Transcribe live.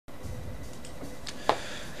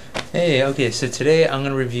Hey, okay, so today I'm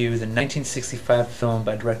going to review the 1965 film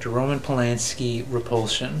by director Roman Polanski,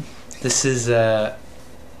 Repulsion. This is, right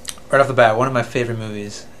off the bat, one of my favorite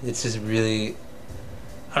movies. It's just really,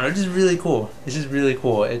 I don't know, just really cool. It's just really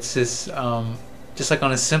cool. It's just like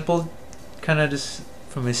on a simple, kind of just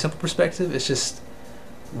from a simple perspective, it's just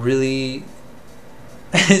really,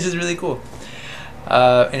 it's just really cool.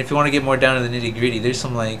 And if you want to get more down to the nitty gritty, there's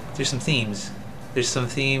some themes. There's some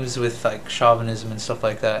themes with like chauvinism and stuff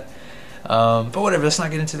like that. But whatever, let's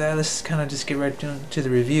not get into that. Let's kind of just get right to the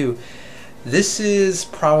review. This is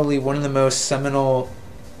probably one of the most seminal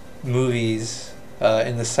movies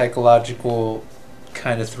in the psychological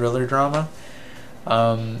kind of thriller drama.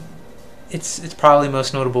 It's probably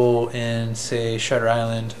most notable in, say, Shutter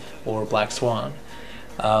Island or Black Swan.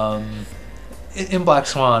 In Black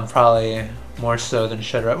Swan, probably more so than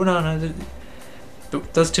Shutter Island. Well, no,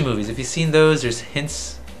 those two movies. If you've seen those, there's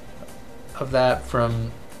hints of that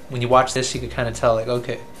from when you watch this. You could kind of tell, like,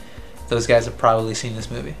 okay, those guys have probably seen this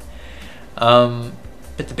movie. But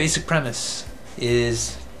the basic premise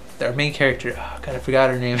is that our main character, oh god, I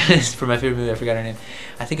forgot her name. For my favorite movie, I forgot her name.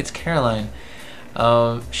 I think it's Caroline.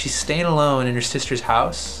 She's staying alone in her sister's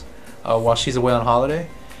house while she's away on holiday,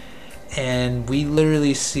 and we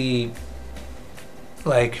literally see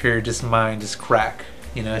like her just mind just crack.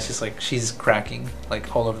 You know, it's just like she's cracking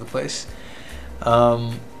like all over the place.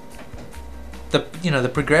 The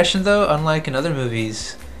progression, though, unlike in other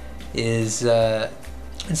movies, is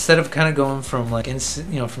instead of kind of going from like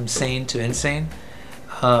from sane to insane,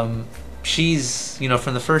 she's,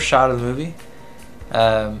 from the first shot of the movie,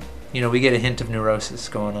 we get a hint of neurosis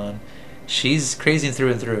going on. She's crazy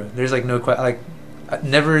through and through. There's like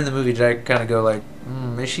never in the movie did I kind of go like,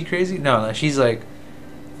 is she crazy? No, she's like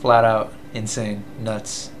flat out insane,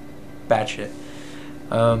 nuts, batshit.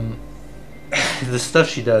 The stuff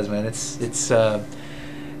she does, man, it's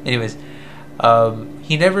anyways,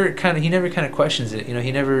 he never kind of questions it.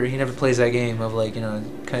 He never plays that game of like,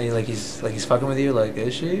 kind of like he's fucking with you, like,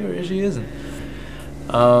 is she or is she isn't.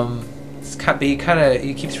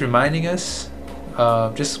 He keeps reminding us,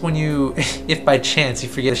 just when you if by chance you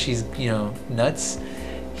forget she's nuts,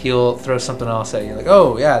 he'll throw something else at you, like,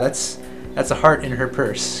 oh yeah, that's a heart in her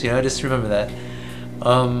purse, just remember that.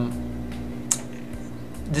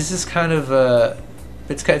 This is kind of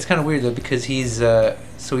it's kind of weird though, because he's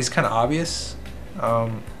kind of obvious.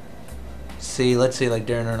 Let's say like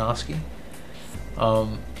Darren Aronofsky,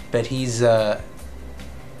 but he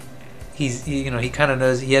kind of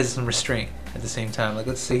knows, he has some restraint at the same time. Like,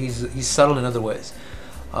 let's say he's subtle in other ways.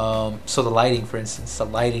 So the lighting, for instance,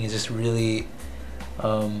 is just really, I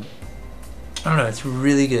don't know, it's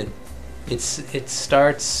really good. It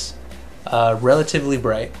starts relatively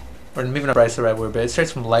bright, or maybe not bright's the right word, but it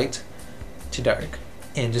starts from light to dark,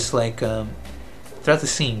 and just like throughout the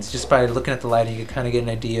scenes, just by looking at the lighting, you can kind of get an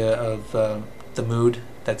idea of the mood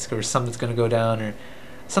or something that's going to go down, or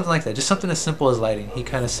something like that. Just something as simple as lighting, he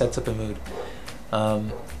kind of sets up a mood.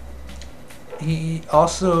 He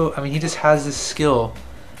also, he just has this skill.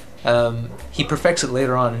 He perfects it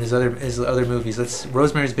later on in his other movies. That's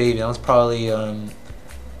Rosemary's Baby. That was probably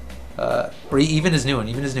or even his new one.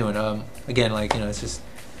 Again, like, it's just,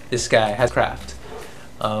 this guy has craft.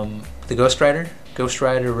 The Ghost Rider,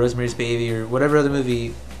 Rosemary's Baby, or whatever other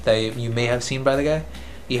movie that you may have seen by the guy,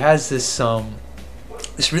 he has this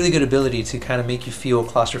really good ability to kind of make you feel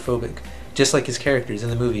claustrophobic, just like his characters in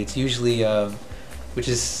the movie. It's usually, which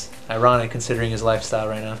is ironic considering his lifestyle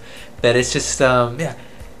right now, but it's just,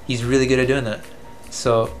 he's really good at doing that.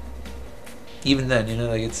 So even then,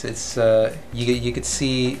 like, it's you could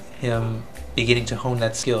see him beginning to hone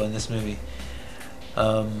that skill in this movie.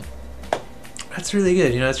 That's really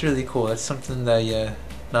good. That's really cool. That's something that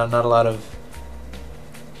not a lot of.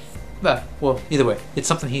 Well, either way, it's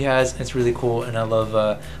something he has. And it's really cool, and I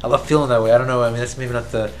love feeling that way. I don't know. That's maybe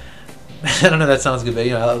not the. I don't know if that sounds good, but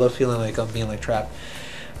I love feeling like I'm being like trapped.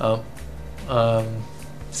 So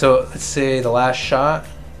let's say the last shot,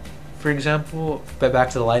 for example. But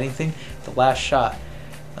back to the lighting thing. The last shot,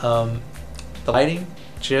 the lighting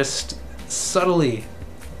just subtly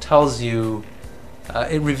tells you.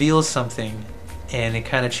 It reveals something, and it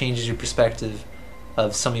kind of changes your perspective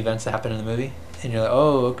of some events that happen in the movie, and you're like,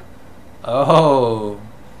 oh.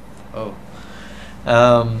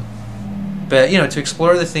 But to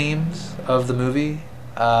explore the themes of the movie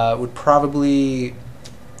would probably,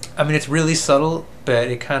 it's really subtle, but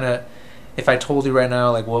it kind of, if I told you right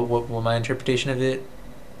now, like, what my interpretation of it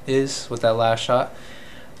is with that last shot,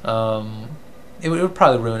 it would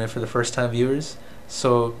probably ruin it for the first time viewers.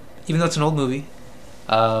 So even though it's an old movie,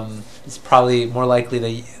 it's probably more likely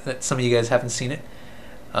that some of you guys haven't seen it.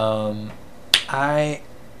 I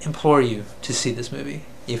implore you to see this movie.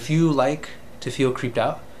 If you like to feel creeped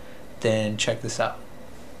out, then check this out.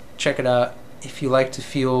 Check it out. If you like to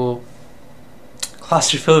feel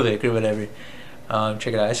claustrophobic or whatever,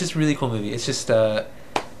 check it out. It's just a really cool movie. It's just yeah,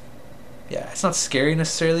 it's not scary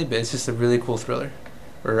necessarily, but it's just a really cool thriller.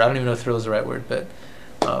 Or I don't even know if thriller is the right word, but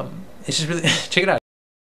it's just really check it out.